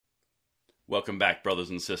Welcome back, brothers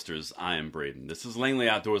and sisters. I am Braden. This is Langley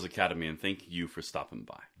Outdoors Academy, and thank you for stopping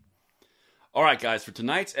by. Alright guys, for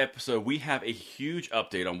tonight's episode, we have a huge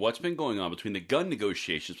update on what's been going on between the gun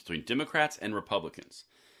negotiations between Democrats and Republicans.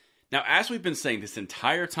 Now, as we've been saying this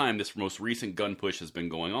entire time this most recent gun push has been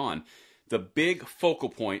going on, the big focal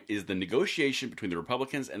point is the negotiation between the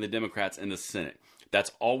Republicans and the Democrats in the Senate.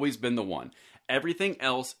 That's always been the one. Everything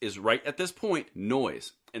else is right at this point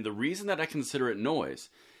noise. And the reason that I consider it noise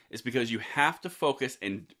is because you have to focus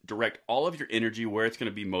and direct all of your energy where it's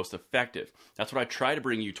going to be most effective. That's what I try to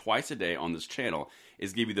bring you twice a day on this channel,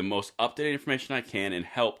 is give you the most up-to-date information I can and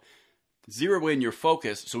help zero in your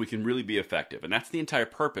focus so we can really be effective. And that's the entire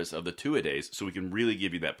purpose of the two-a-days, so we can really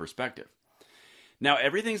give you that perspective. Now,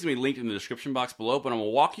 everything's going to be linked in the description box below, but I'm going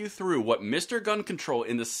to walk you through what Mr. Gun Control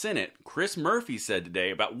in the Senate, Chris Murphy, said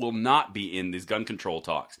today about will not be in these gun control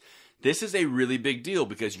talks. This is a really big deal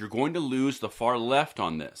because you're going to lose the far left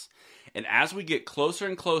on this. And as we get closer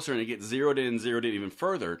and closer and it gets zeroed in even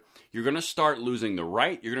further, you're going to start losing the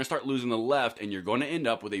right, you're going to start losing the left, and you're going to end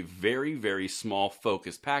up with a very, very small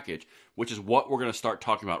focused package, which is what we're going to start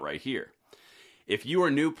talking about right here. If you are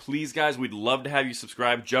new, please guys, we'd love to have you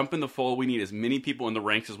subscribe. Jump in the fold. We need as many people in the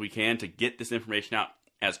ranks as we can to get this information out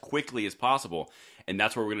as quickly as possible. And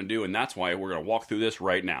that's what we're going to do, and that's why we're going to walk through this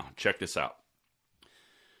right now. Check this out.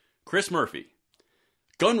 Chris Murphy,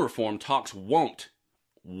 gun reform talks won't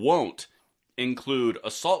include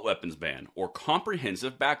assault weapons ban or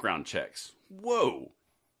comprehensive background checks. Whoa.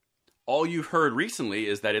 All you've heard recently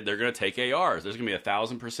is that they're going to take ARs. There's going to be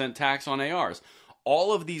 1,000% tax on ARs.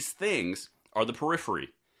 All of these things are the periphery.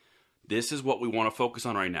 This is what we want to focus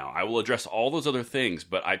on right now. I will address all those other things,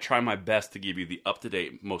 but I try my best to give you the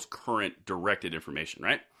up-to-date, most current, directed information,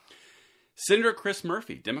 right? Senator Chris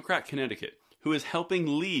Murphy, Democrat, Connecticut, who is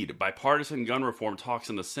helping lead bipartisan gun reform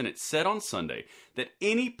talks in the Senate, said on Sunday that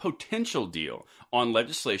any potential deal on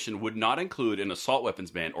legislation would not include an assault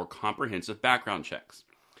weapons ban or comprehensive background checks.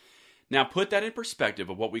 Now, put that in perspective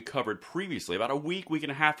of what we covered previously, about a week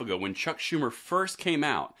and a half ago, when Chuck Schumer first came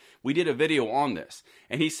out. We did a video on this,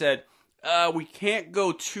 and he said, we can't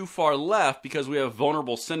go too far left because we have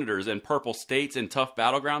vulnerable senators in purple states and tough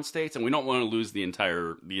battleground states, and we don't want to lose the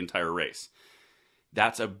entire race.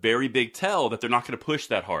 That's a very big tell that they're not going to push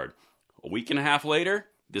that hard. A week and a half later,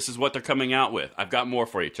 this is what they're coming out with. I've got more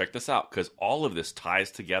for you. Check this out, because all of this ties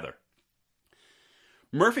together.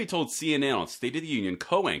 Murphy told CNN on State of the Union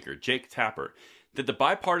co-anchor Jake Tapper that the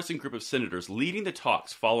bipartisan group of senators leading the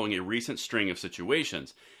talks following a recent string of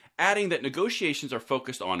situations, adding that negotiations are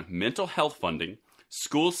focused on mental health funding,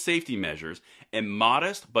 school safety measures, and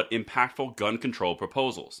modest but impactful gun control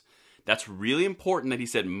proposals. That's really important that he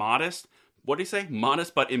said modest. What did he say?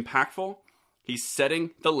 Modest but impactful? He's setting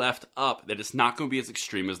the left up that it's not going to be as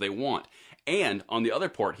extreme as they want. And on the other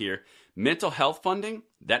part here, mental health funding,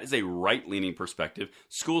 that is a right-leaning perspective.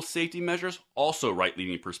 School safety measures, also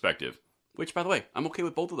right-leaning perspective. Which, by the way, I'm okay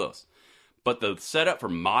with both of those. But the setup for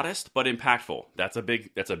modest but impactful, that's a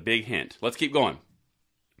big hint. Let's keep going.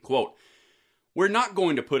 Quote, "We're not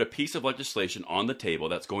going to put a piece of legislation on the table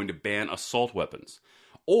that's going to ban assault weapons.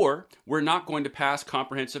 Or, we're not going to pass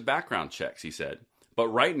comprehensive background checks," he said. "But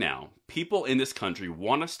right now, people in this country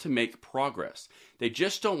want us to make progress. They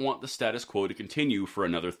just don't want the status quo to continue for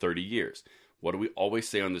another 30 years. What do we always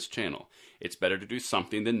say on this channel? It's better to do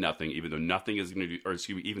something than nothing, even though nothing is going to do, or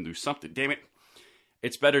excuse me, even do something. Damn it.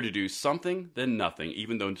 It's better to do something than nothing,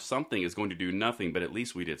 even though something is going to do nothing, but at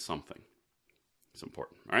least we did something." It's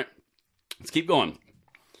important, all right? Let's keep going.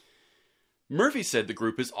 Murphy said the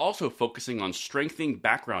group is also focusing on strengthening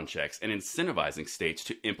background checks and incentivizing states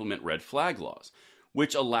to implement red flag laws,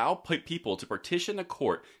 which allow people to petition a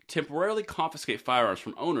court, temporarily confiscate firearms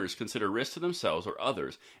from owners considered risk to themselves or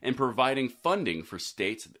others, and providing funding for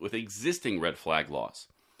states with existing red flag laws.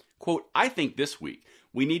 Quote, "I think this week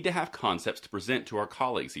we need to have concepts to present to our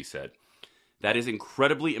colleagues," he said. That is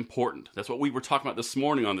incredibly important. That's what we were talking about this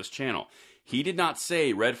morning on this channel. He did not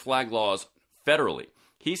say red flag laws federally.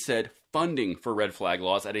 He said funding for red flag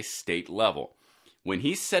laws at a state level. When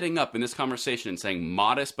he's setting up in this conversation and saying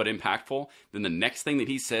modest but impactful, then the next thing that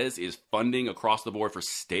he says is funding across the board for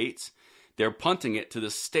states. They're punting it to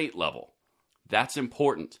the state level. That's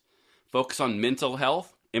important. Focus on mental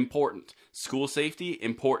health, important. School safety,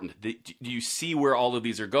 important. Do you see where all of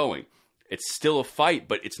these are going? It's still a fight,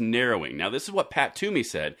 but it's narrowing. Now, this is what Pat Toomey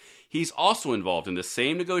said. He's also involved in the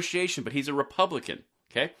same negotiation, but he's a Republican.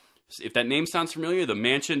 Okay? If that name sounds familiar, the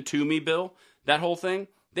Manchin-Toomey bill, that whole thing,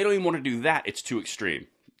 they don't even want to do that. It's too extreme.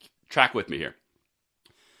 Track with me here.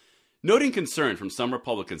 Noting concern from some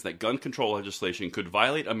Republicans that gun control legislation could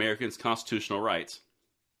violate Americans' constitutional rights,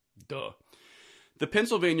 The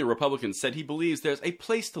Pennsylvania Republican said he believes there's a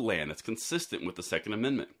place to land that's consistent with the Second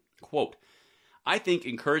Amendment. Quote, I think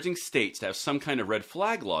encouraging states to have some kind of red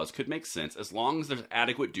flag laws could make sense as long as there's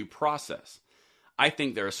adequate due process. I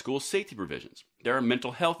think there are school safety provisions. There are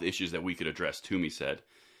mental health issues that we could address, Toomey said.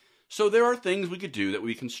 So there are things we could do that would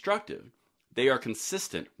be constructive. They are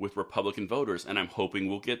consistent with Republican voters, and I'm hoping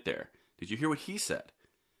we'll get there. Did you hear what he said?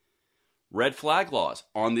 Red flag laws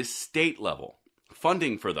on the state level,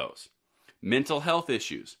 funding for those, mental health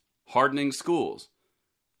issues, hardening schools.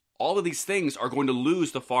 All of these things are going to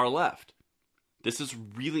lose the far left. This is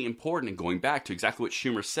really important, and going back to exactly what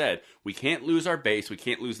Schumer said, we can't lose our base, we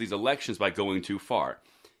can't lose these elections by going too far.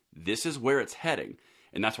 This is where it's heading,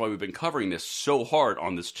 and that's why we've been covering this so hard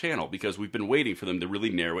on this channel, because we've been waiting for them to really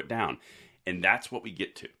narrow it down. And that's what we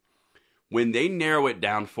get to. When they narrow it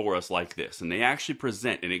down for us like this, and they actually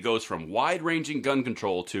present, and it goes from wide-ranging gun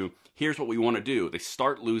control to here's what we want to do, they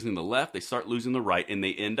start losing the left, they start losing the right, and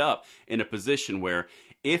they end up in a position where,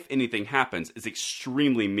 if anything happens, it's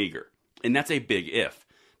extremely meager. And that's a big if,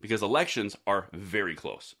 because elections are very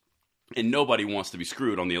close. And nobody wants to be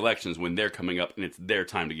screwed on the elections when they're coming up and it's their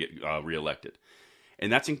time to get reelected.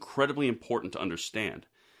 And that's incredibly important to understand.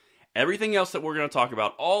 Everything else that we're going to talk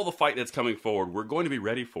about, all the fight that's coming forward, we're going to be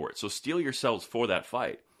ready for it. So steel yourselves for that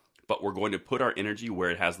fight. But we're going to put our energy where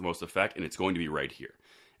it has the most effect, and it's going to be right here.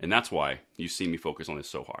 And that's why you see me focus on this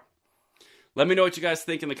so hard. Let me know what you guys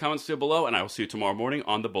think in the comments down below, and I will see you tomorrow morning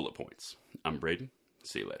on the Bullet Points. I'm Braden.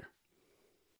 See you later.